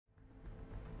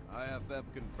IFF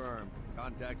confirmed.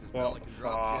 Contact is What Pelican the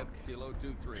dropship, fuck? Kilo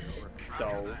 23, over.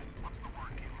 Dog.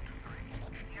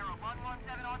 Sierra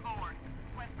 117 on board.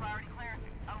 Request priority clearance.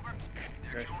 Over.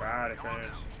 There's priority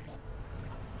clearance.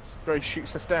 Very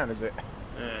shoots us down, is it?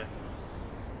 Yeah.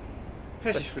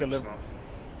 Best kill of,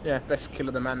 yeah, best kill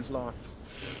of the man's life.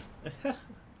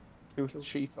 He was the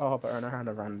chief arbiter and I had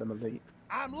a random elite.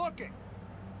 I'm looking!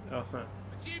 Oh, huh.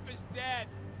 The chief is dead!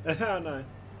 Oh no.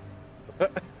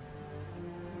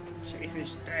 Chief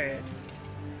is dead.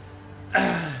 Oh,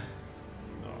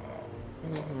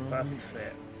 perfect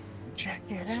fit. Check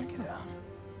it out.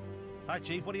 Hi,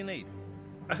 Chief, what do you need?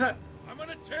 I'm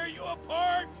gonna tear you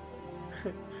apart!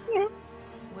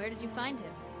 Where did you find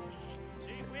him?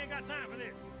 Chief, we ain't got time for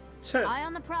this. Eye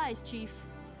on the prize, Chief.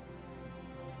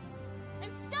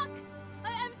 I'm stuck!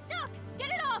 I'm stuck! Get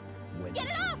it off! Get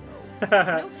it off!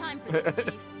 There's no time for this,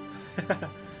 Chief. Good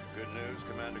news,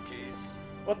 Commander Keyes.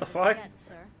 What the fuck?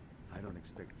 Sir. I don't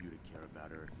expect you to care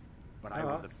about Earth, but I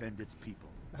will defend its people.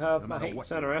 No matter mate, what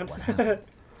turn you- around. what happens.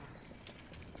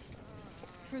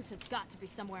 Truth has got to be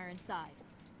somewhere inside.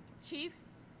 Chief,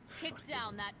 kick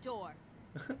down that door.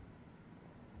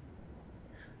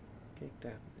 Kick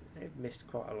down. They've missed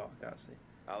quite a lot, can't see.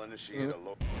 I'll initiate a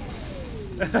low.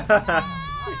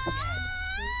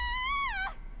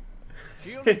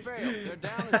 Shield has failed. They're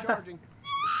down and charging.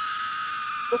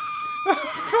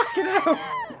 Fucking hell!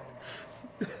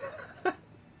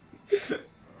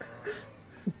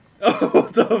 Oh,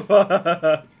 what the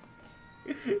fuck?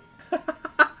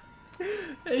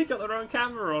 You got the wrong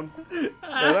camera on.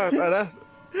 That's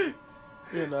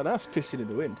yeah, no, that's pissing in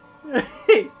the wind.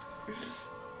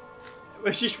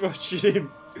 We're just watching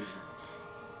him.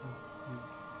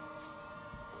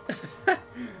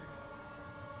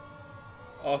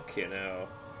 Fucking hell.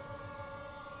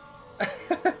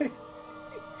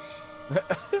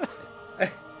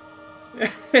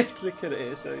 Look at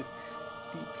it, so it's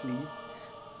deeply.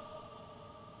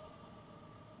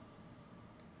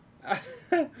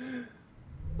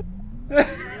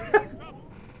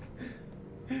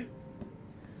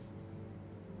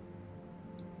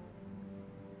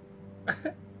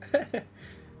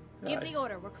 Give the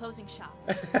order. We're closing shop.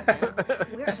 We're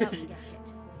about to get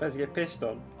hit. About to get pissed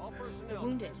on. They're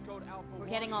wounded. We're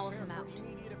getting all of them out.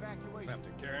 I have to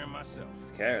carry him myself.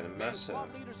 Carry them myself.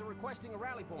 Squad leaders are requesting a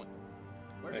rally point.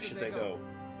 Where should they go?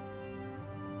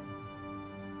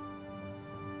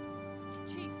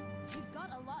 Chief, we've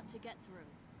got a lot to get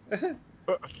through.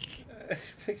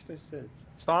 Makes no sense.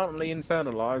 Silently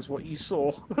internalize what you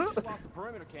saw. Just lost the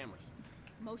perimeter cameras.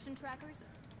 Motion trackers?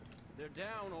 They're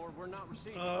down or we're not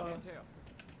receiving. Uh, Can't tell.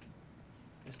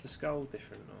 Is the skull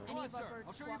different or? Any of our birds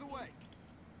I'll show you the way.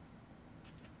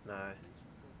 No.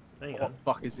 Hang What on. the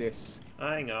fuck is this?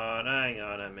 Hang on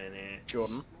a minute.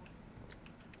 Jordan?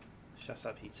 Shut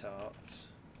up, you tarts.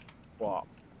 What?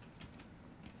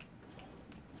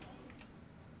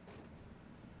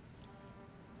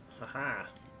 Haha.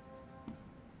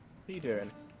 What are you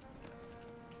doing?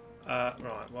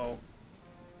 Right, well.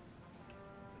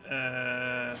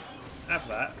 Have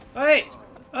that. Wait!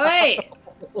 Wait!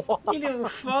 You little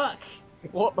fuck!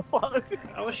 What the fuck?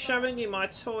 I was showing you my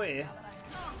toy.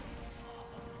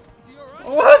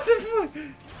 What the fuck?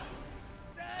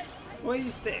 What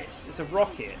is this? It's a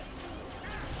rocket.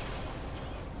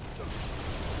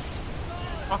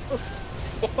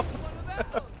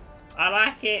 I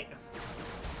like it.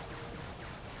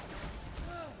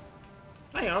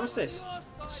 Hang on, what's this?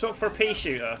 Swap for a pea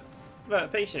shooter. Look, a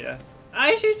pea shooter.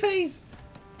 I shoot peas!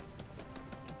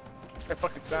 It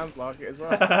fucking sounds like it as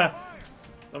well.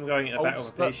 I'm going in a battle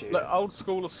with a pea shooter. Look, old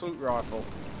school assault rifle.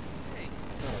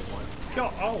 Oh my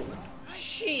god, oh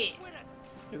shit!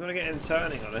 We're gonna get him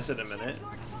turning on us in a minute.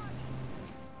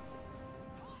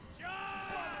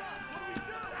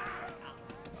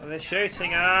 Oh, they're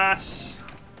shooting us!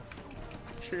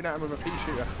 Shooting at him with a pea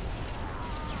shooter.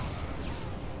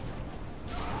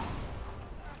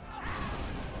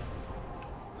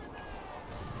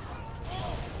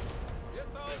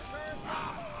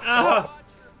 Ah!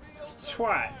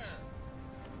 Twat!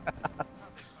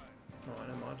 Oh,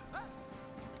 never mind.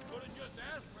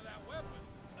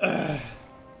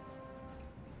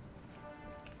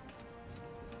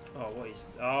 Oh, what is...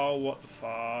 Oh, what the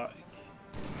fuck?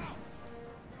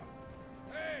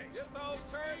 Hey, get those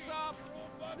turrets up.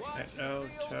 Watch Get those your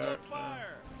fields turrets of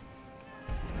fire.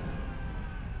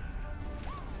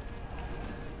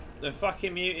 They're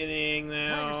fucking mutinying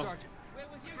now. Sergeant.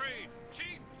 Green,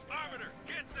 Chief, Arbiter,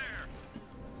 get there.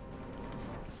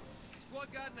 Squad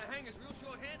guy in the hangar's real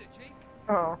short-handed, Chief.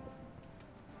 Oh,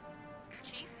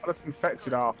 Chief? I just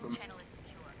infected half of them. This channel is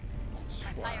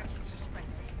secure. My fire teams are spread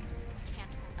thin. Can't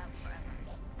hold out forever.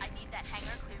 I need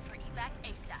back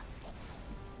ASAP.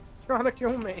 Trying to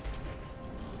kill me.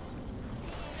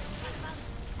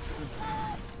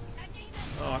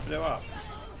 Oh, I blew up.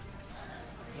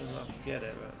 I don't know if I could get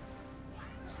it, but...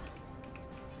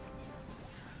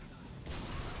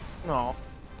 No.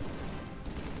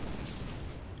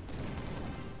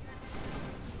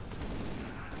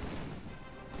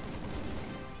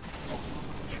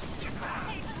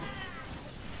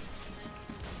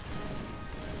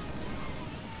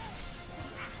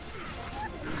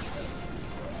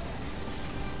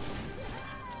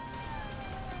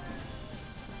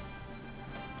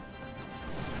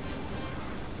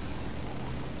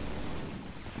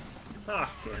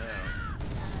 Fucking hell.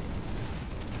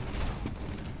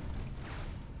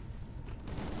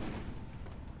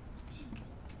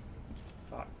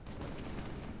 Fuck.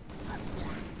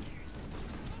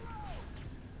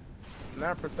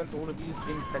 Now percent all of you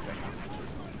being pregnant.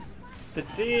 The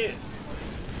deer...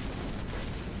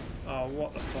 Oh,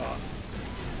 what the fuck?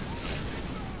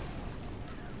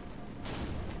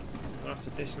 I'll have to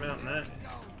dismount that.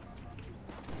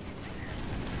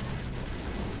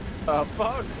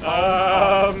 Fuck.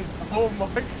 Oh my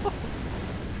god.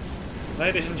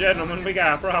 Ladies and gentlemen, we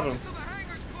got a problem. So the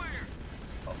hangar's clear.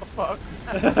 Oh fuck.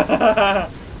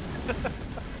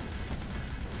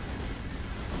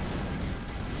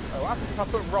 Oh, what happens if I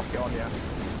put a rocket on you?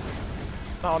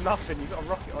 Oh, nothing. You've got a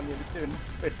rocket on you. It's doing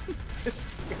nothing.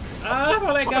 Ah, if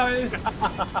I let go.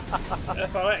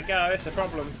 If I let go, it's a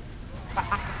problem.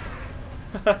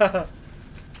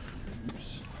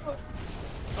 Oops.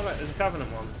 Oh, look, there's a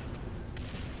Covenant one.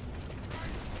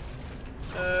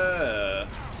 Oh.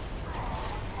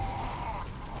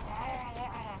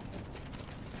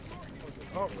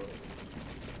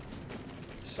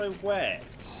 So wet.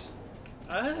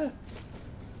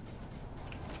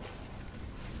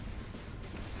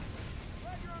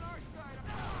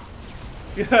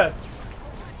 Good.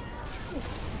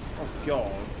 Oh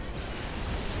god.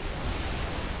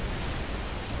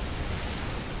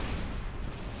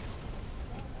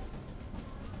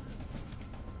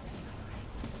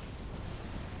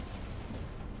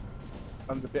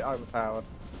 I'm a bit overpowered.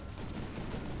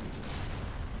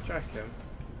 Track him.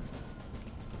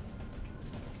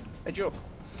 Hey, Joe.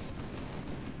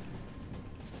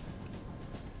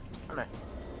 Come here.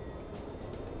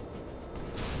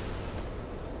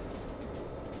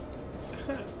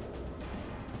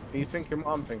 Are you thinking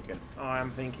what I'm thinking? Oh, I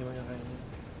am thinking what you're thinking.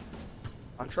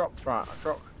 I dropped, right,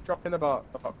 drop in the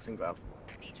boxing glove.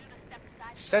 I need you to step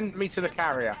aside. Send me to the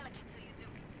carrier.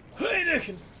 Hey,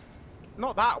 Nick!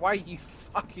 Not that way, you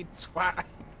fucking twat.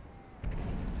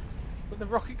 With the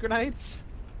rocket grenades?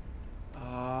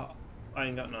 I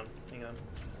ain't got none. Hang on.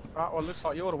 Right, well, looks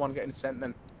like you're the one getting sent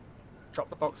then. Drop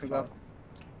the boxing glove.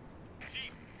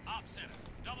 Chief, op center,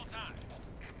 double time.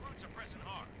 Roots are pressing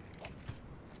hard.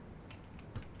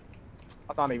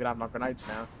 I don't even have my grenades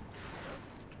now.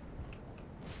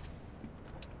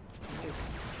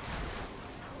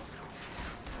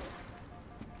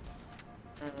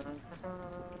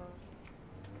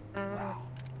 Wow.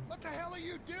 What the hell are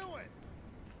you doing?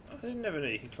 I didn't never know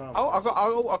you could climb. Oh, this.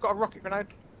 I've got a rocket grenade.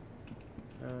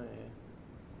 Oh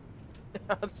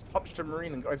yeah. I just punched a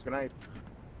marine and got his grenade.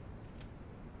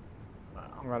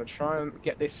 I'm gonna try and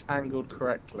get this angled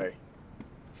correctly.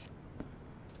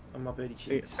 On my booty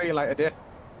cheeks. See you later, dear.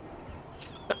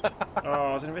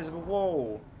 Oh, it's an invisible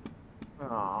wall.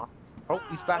 Aww. Oh,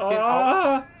 he's back in.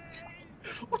 Ah! Oh.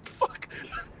 What the fuck?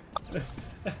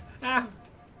 Ah!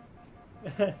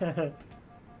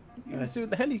 He was doing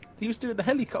the He was doing the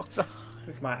helicopter.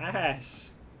 With my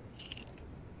ass.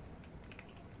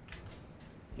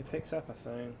 He picks up, I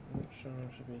think. I'm not sure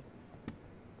it should be.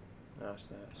 No, it's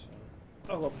there. It's fine.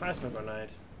 Oh, I've got a plasma grenade.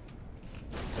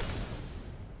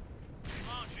 Come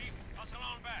on, Chief. Hustle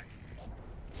on back.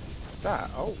 What's that?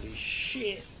 Oh, Holy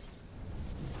shit!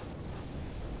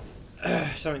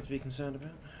 Something to be concerned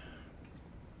about.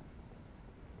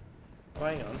 Oh,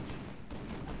 hang on.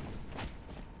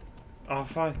 Oh,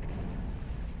 fine.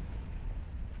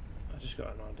 I just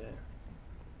got an idea.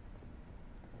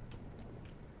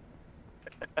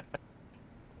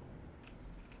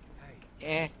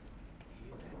 yeah.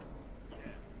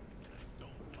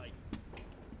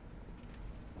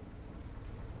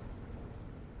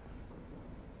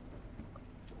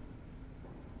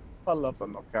 I love the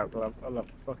knockout glove. I love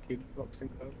the fucking boxing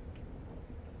glove.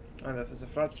 And if there's a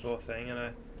flood spore thing and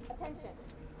a... Attention.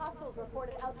 Hostiles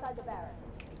reported outside the barracks.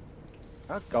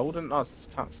 That's golden. Oh, it's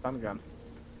a stun gun.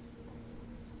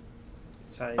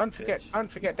 Taste, Don't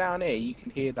forget down here you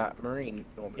can hear that marine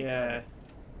normally. Yeah,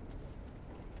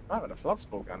 I'm having a flood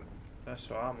spore gun. that's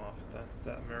what I'm after.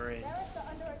 That marine. Barracks are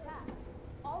under attack.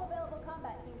 All available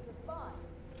combat teams respond.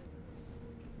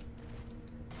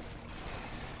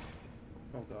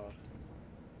 Oh god.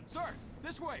 Sir,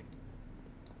 this way.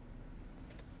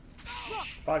 Look!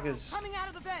 Buggers. Coming out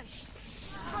of the vents!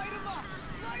 Light him up!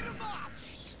 Light him up!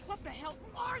 What the hell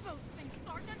are those things,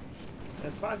 Sergeant?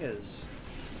 They're buggers.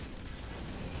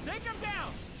 Take him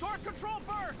down. Short control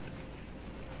first.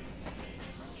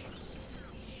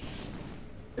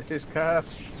 This is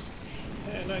cursed.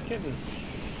 Yeah, no kidding.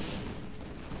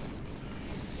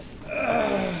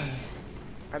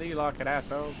 How do you like it,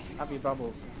 assholes? Have your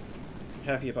bubbles.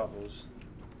 Have your bubbles.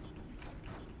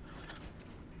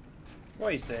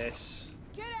 What is this?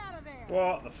 Get out of there!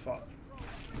 What the fuck?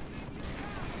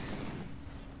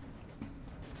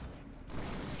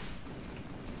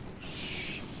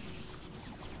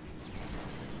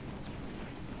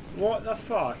 What the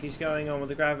fuck is going on with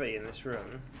the gravity in this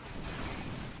room?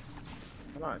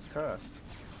 No, it's cursed.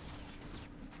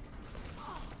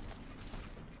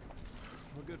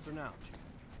 We're good for now.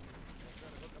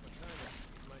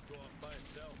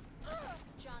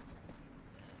 Johnson.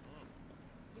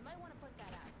 You might want to put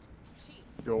that out. Chief.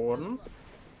 Jordan.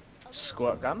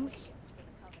 Squirt guns.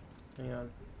 Hang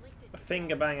on. A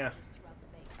finger banger.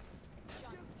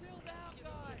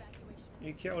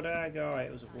 You killed our guy.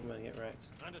 It was a woman. Get wrecked.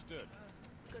 Understood.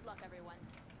 Good luck, everyone.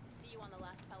 See you on the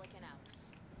last Pelican out.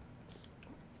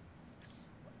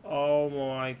 Oh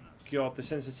my god, the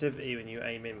sensitivity when you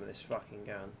aim in with this fucking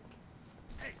gun.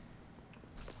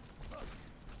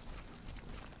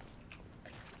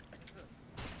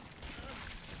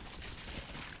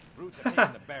 Brutes have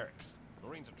taken the barracks.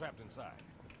 Marines are trapped inside.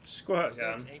 Squirt Those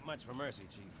gun. apes ain't much for mercy,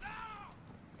 Chief.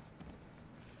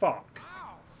 Fuck.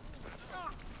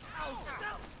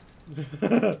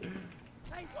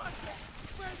 Hey, watch it!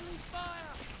 Friendly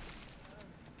fire!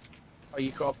 Oh,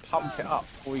 you gotta pump it up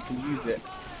before you can use it.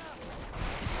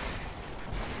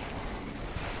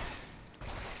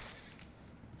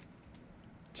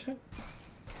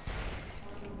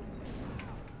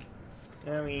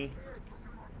 I mean,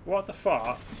 what the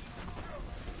fuck?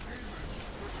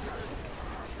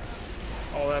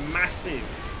 Oh, they're massive.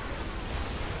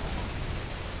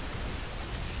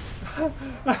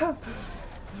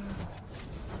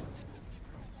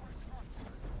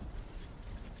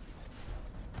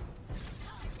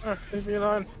 Leave me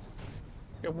alone.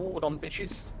 Get watered on,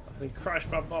 bitches. I've been crushed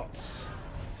by bots.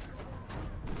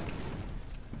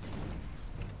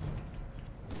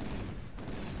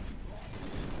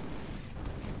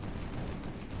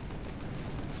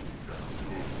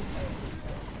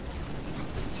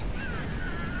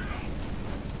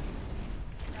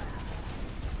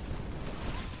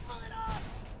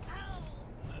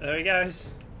 There he goes.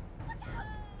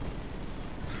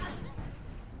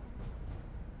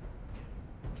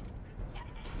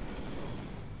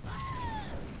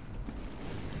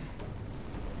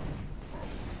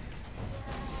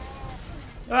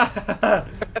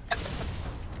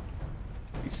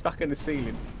 He's stuck in the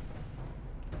ceiling.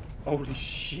 Holy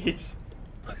shit.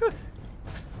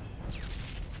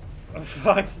 Oh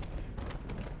fuck.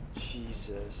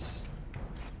 Jesus.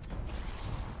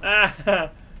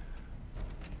 I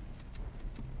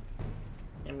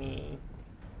mean,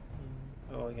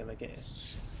 oh, we're gonna get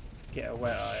a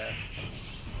wet eye.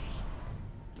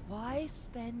 Why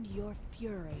spend your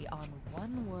fury on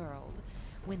one world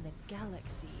when the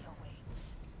galaxy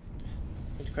awaits?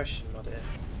 Good question, my dear.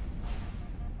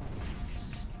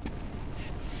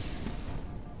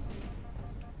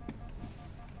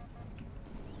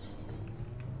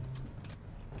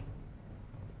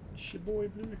 It's your boy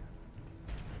Blue.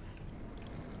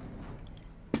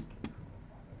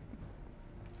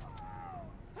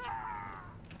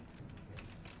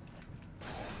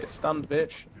 Get stunned,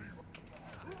 bitch.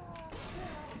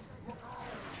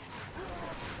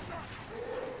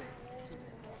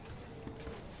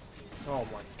 Oh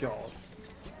my god.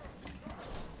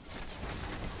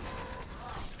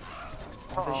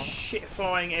 Oh, there's shit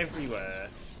flying everywhere.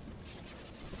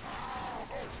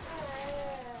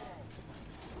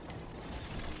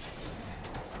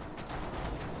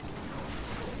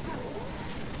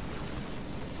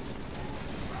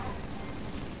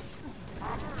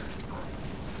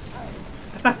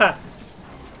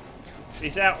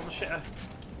 He's out on the shitter.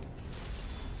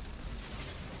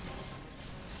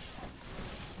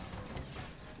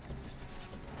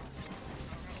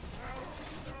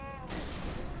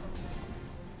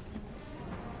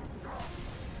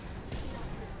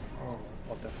 Oh,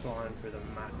 what they're flying through the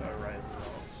map around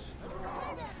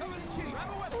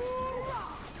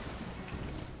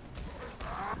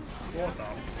What the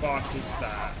fuck is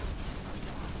that?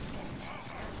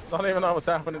 I don't even know what's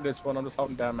happening to this one. I'm just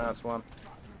holding down mouse one.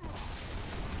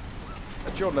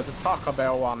 Jordan, there's a Taco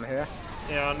Bell one here.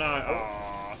 Yeah, I know.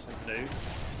 Oh, so do.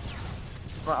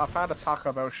 Right, I found a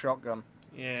Taco Bell shotgun.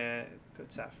 Yeah, it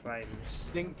puts out flames.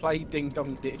 Didn't play Ding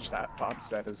Dong Ditch, that part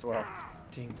said as well.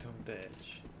 Ding dong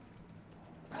ditch.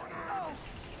 No!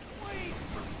 Please!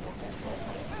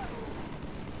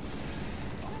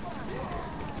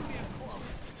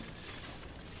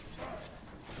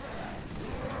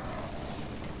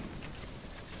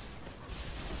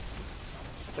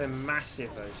 They're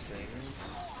massive, those things.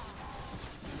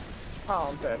 Oh,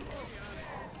 I'm dead.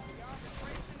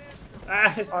 Ah,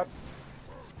 his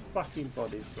fucking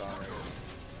body's flying.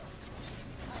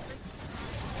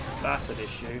 That's an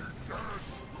issue.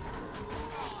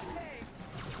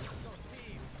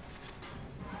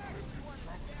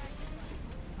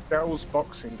 Daryl's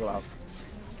boxing glove.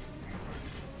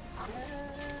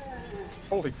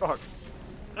 Holy fuck.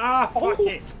 Ah, fuck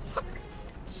it.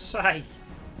 Sake.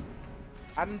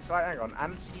 Hang on,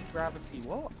 anti-gravity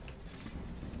what?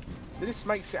 So this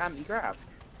makes it anti-grav?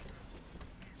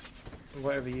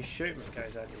 Whatever you shoot it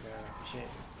goes out your shit.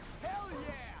 Hell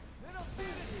yeah! They don't see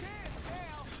the chance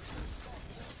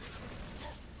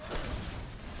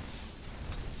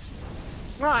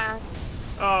now! Right.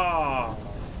 Oh,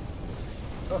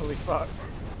 Holy fuck.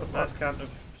 that kind of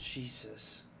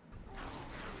Jesus.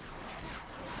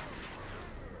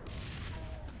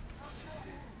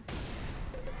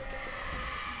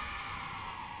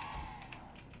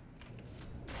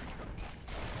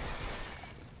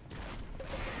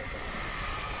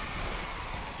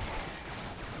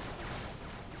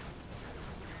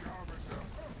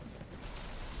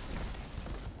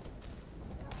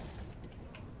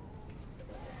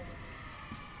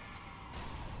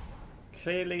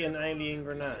 Clearly an alien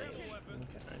grenade.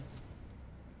 Okay.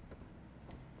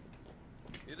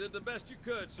 You did the best you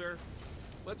could, sir.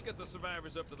 Let's get the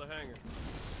survivors up to the hangar.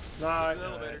 No, There's an no,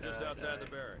 elevator no, just outside no.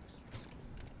 the barracks.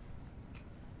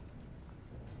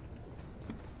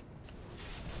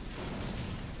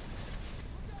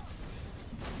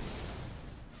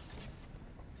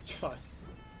 Try.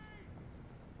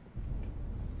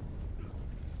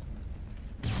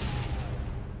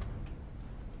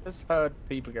 Just heard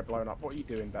people get blown up. What are you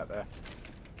doing back there?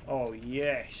 Oh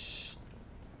yes.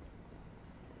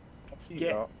 What you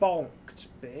Get got? bonked,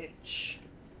 bitch.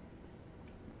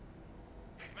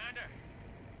 Commander,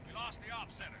 we lost the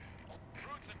op center.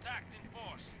 Brutes attacked in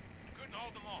force. Couldn't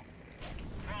hold them off.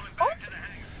 Falling back to the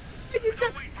hangar. But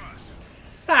don't wait for us.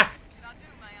 Ha! I'll do,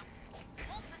 ma'am.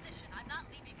 Hold position. I'm not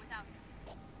leaving without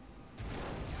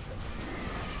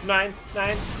you. 9,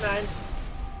 9, 9.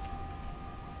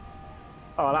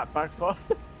 Oh, that backfire.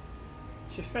 Do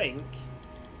you think?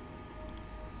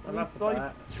 I love Like-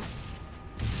 that.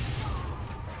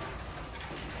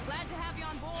 Glad to have you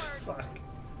on board. Fuck.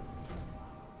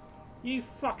 You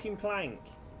fucking plank.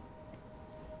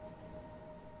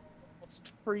 What's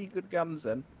 3 good guns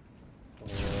then? Oh,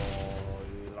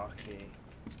 you lucky.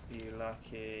 You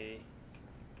lucky.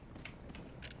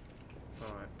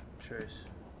 Alright, truce.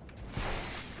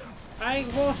 Hey,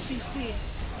 what is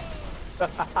this?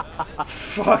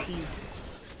 Fucking.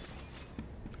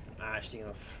 I'm actually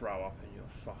gonna throw up in your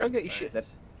fucking Go get your face. shit then.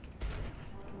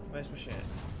 Where's my shit?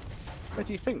 What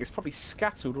do you think? It's probably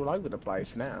scattered all over the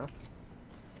place now.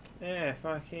 Yeah,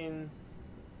 fucking.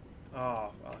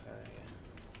 Oh, okay.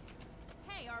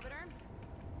 Hey, Arbiter.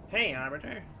 Hey,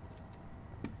 Arbiter.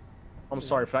 I'm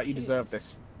sorry for that. You deserve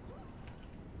this.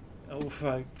 Oh,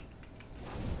 fuck.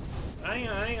 Hang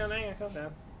on, calm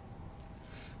down.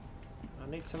 I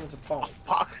need someone to bomb.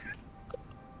 Fuck.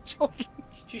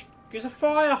 Just, there's a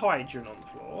fire hydrant on the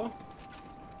floor.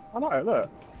 I know. Look.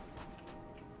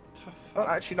 I don't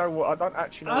actually know what. I don't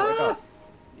actually know what it does.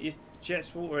 It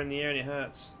jets water in the air and it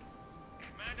hurts.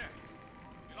 Commander,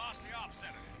 we lost the op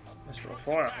center. That's what a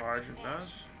fire hydrant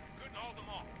does. Couldn't hold them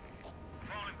off.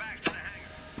 Falling back to the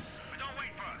hangar. But don't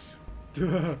wait for us.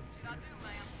 I'll do,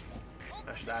 ma'am.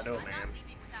 That's that door, I'm man. not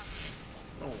leaving without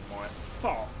you. Oh my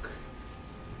fuck.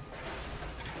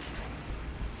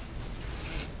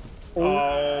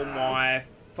 Oh my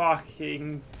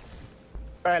fucking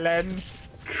Bellend.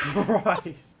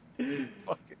 Christ.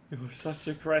 Fuck it. You're such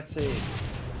a cretin.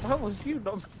 That was you,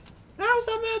 not. How's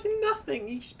that man doing nothing?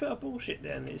 You just put a bullshit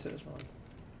down there, so it's fine.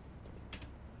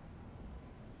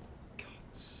 God's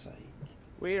sake.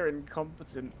 We're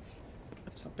incompetent.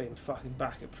 Stop being fucking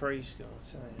back at preschool, I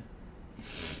tell you.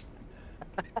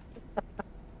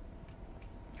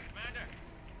 Commander,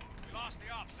 we lost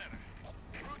the op center.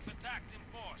 Brutes attacked in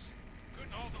force.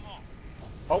 Couldn't hold them off.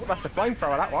 Oh, that's a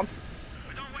flamethrower, that one.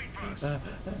 But don't wait for us. Hold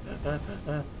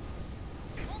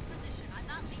position. I'm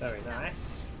not leaving Very without you.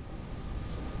 nice.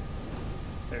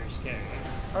 Very scary.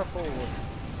 Go forward.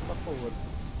 Fuck Forward.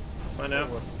 Find out.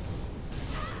 Forward.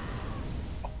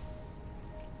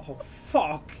 Oh,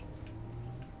 fuck!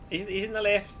 He's in the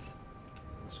lift.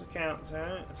 That's what counts,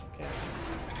 alright? That's what counts.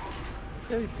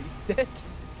 No, he's dead.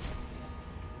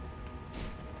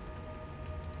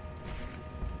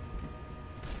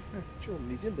 Jordan,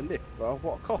 he's in the lift, bro.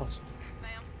 What a cost.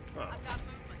 Ma'am, Oh. I've got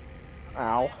movement.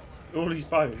 Ow. All these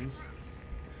bones.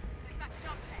 Get back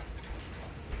jump pad.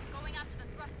 Going after the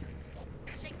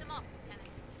thrusters. Shake them off, Lieutenant.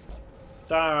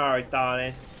 Sorry,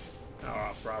 darling.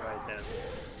 Alright, bravo then.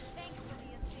 Thanks for the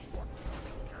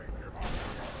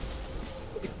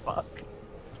assist. Fuck.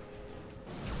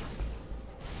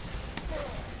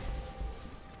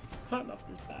 I love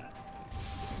this bat.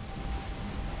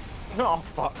 Oh,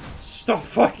 fuck. Stop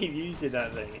fucking using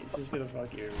that thing. It's just gonna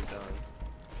fuck you every time.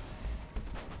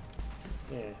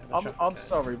 Yeah, have a I'm traffic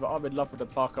sorry, but I'm in love with the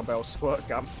Taco Bell squirt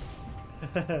gun.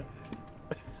 cone.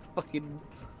 Fucking.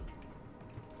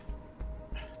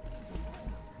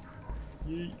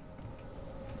 Yeet.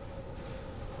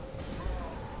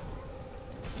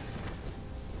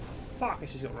 Fuck,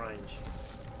 this has got range.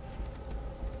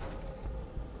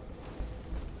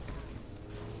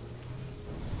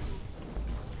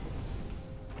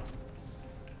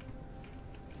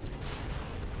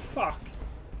 Fuck!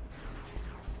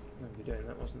 No, we're doing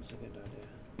that wasn't such a good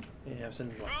idea. Yeah, I've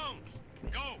sent one. Drones,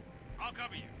 go. I'll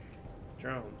cover you.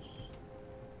 Drones.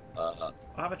 I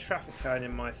have a traffic cone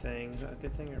in my thing. Is that a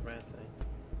good thing or a bad thing?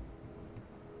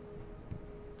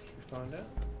 Should we find out?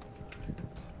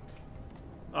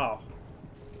 Oh.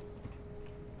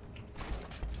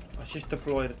 I just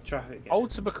deployed a traffic cone. Oh,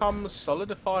 to become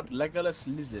solidified Legolas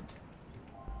lizard.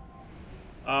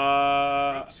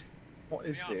 What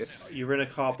is this? You're in a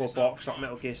cardboard box like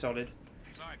Metal Gear Solid.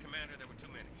 Sorry, Commander, there were too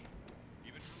many.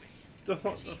 Even for me.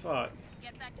 What the fuck?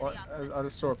 Get back to What? the op I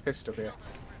just saw a pistol here.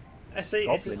 See,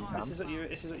 this is Goblin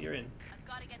what you're in. I've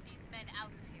got to get these men out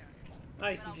of here. Oh,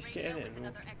 you But can I'll just get radio in with it.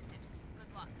 another exit.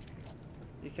 Good luck.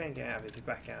 You can get out if you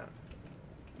back out.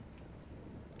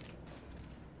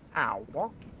 Ow,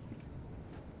 what?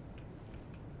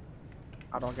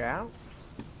 How do I get out?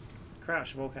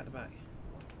 Crouch and walk out the back.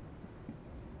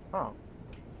 Oh.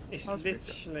 It's That's pretty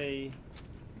literally.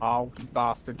 Oh, you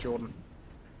bastard, Jordan.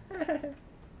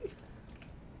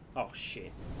 Oh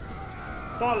shit.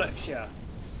 Bollocks, yeah.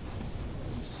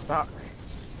 You stuck.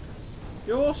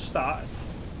 You're stuck.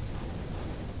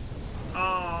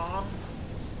 Ah.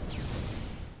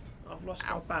 I've lost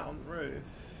my bat on the roof.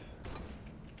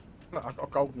 Look, I've got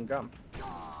a golden gun.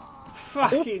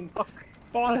 Fucking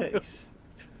bollocks.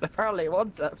 Apparently it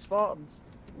wants up Spartans.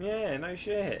 Yeah, no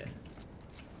shit.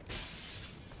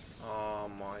 Oh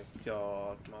my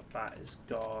god, my bat is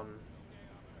gone.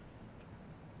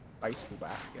 Baseball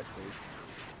bat, yes please.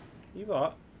 You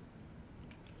what?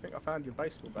 I think I found your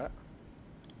baseball bat.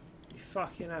 You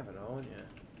fucking haven't, aren't you?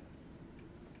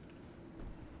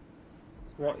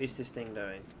 What is this thing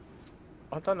doing?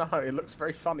 I don't know, it looks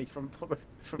very funny from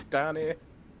down here.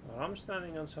 Well, I'm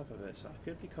standing on top of it, so I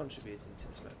could be contributing to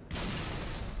this map.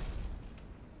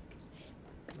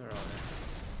 Alright.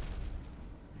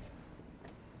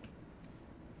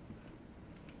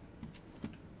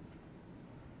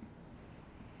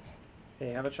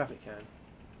 Here, have a traffic cone.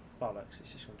 Bollocks,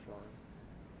 it's just gone flying.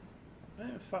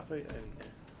 Where the fuck are we? There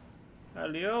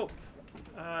we go. Alley-oop!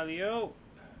 Alley-oop!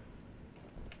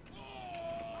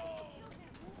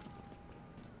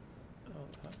 Oh,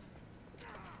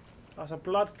 that's a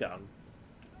blood gun.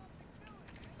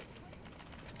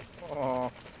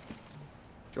 Oh.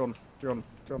 John.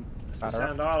 That's the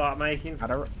sound I like making.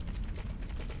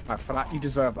 Right, for that, you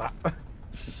deserve that.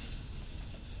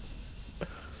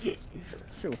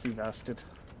 Filthy bastard.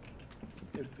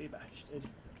 Good be bastard.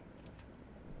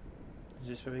 Is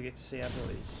this where we get to see our boys?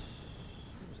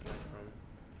 Where's it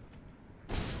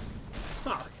from?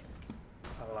 Fuck!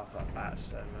 I love that bat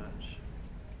so much.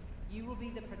 You will be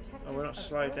the protectors Oh, we're not of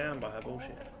slowed all down by her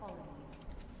bullshit. colonies.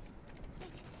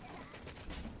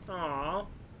 Aww.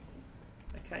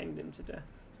 I caned him to death.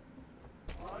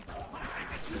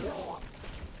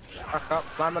 Back up,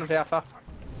 Simon Theatre.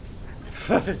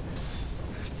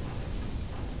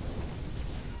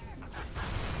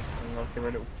 I'll give her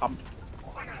a little pump.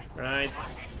 Right.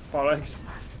 Bollocks.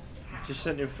 Just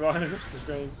sent him flying across the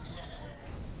screen.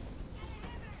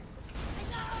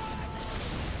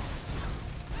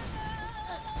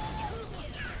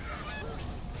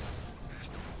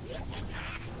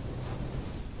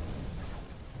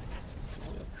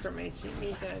 You're cremating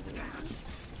me, Daddy.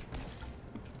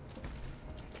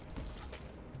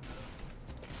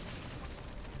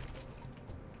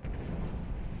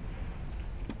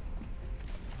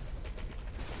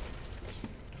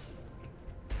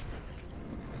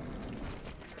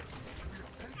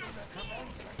 I'll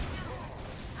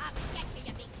get you,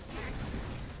 you big jerk.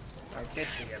 I'll get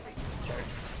you, you big jerk.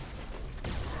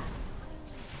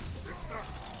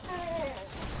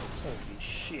 Holy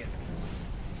shit.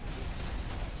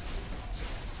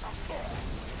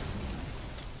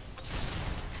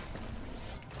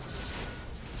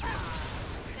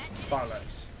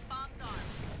 Bollocks. Bombs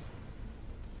armed.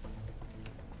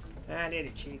 I did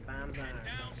it, Chief. I'm done.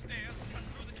 Downstairs and cut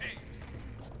through the caves.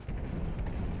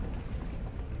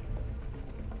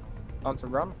 On to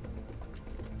run.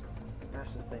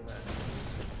 That's the thing, man.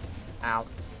 Ow.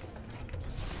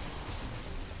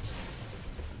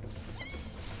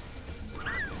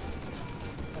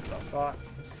 What the fuck?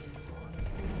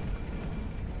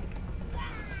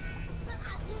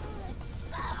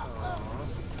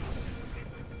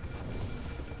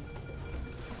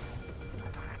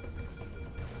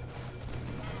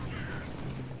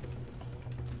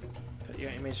 Put you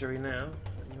out your misery now,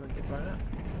 and you won't get blown up.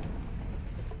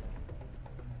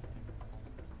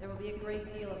 There will be a great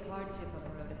deal of hardship on the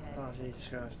road ahead. Oh, Jesus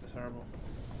Christ, that's horrible.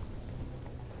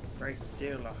 Great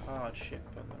deal of hardship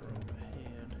on the road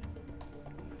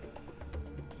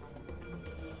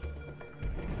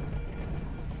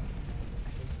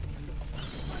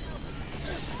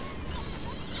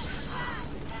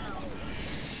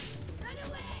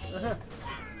ahead.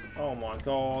 Oh my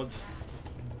god.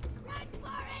 Run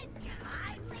for it!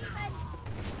 I'm leaving!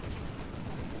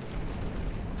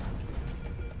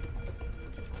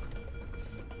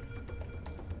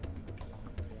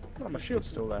 Oh, my shield's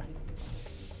still there.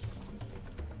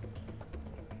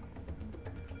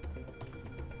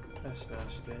 That's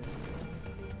nasty.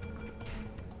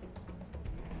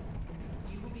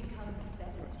 You will become the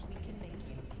best we can make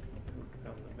you.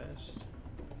 I'm the best.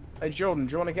 Hey Jordan,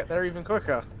 do you want to get there even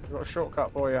quicker? I've got a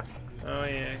shortcut for you. Oh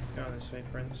yeah, go on this way,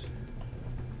 Prince.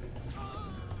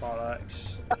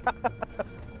 Bollocks.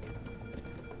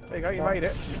 There you go, you made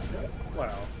it.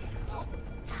 Well.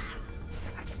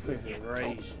 Within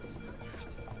reason.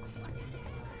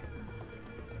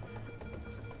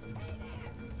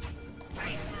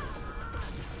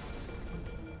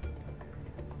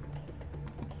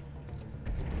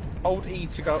 Hold E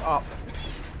to go up.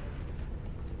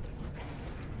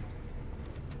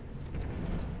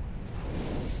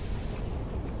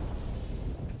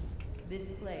 This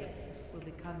place will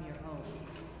become your home.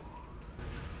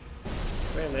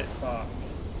 Really? Fuck.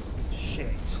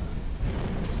 Shit.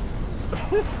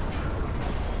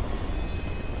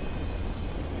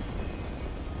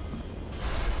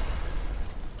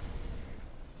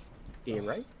 E,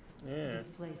 right? Yeah. This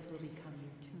place will become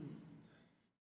your tomb.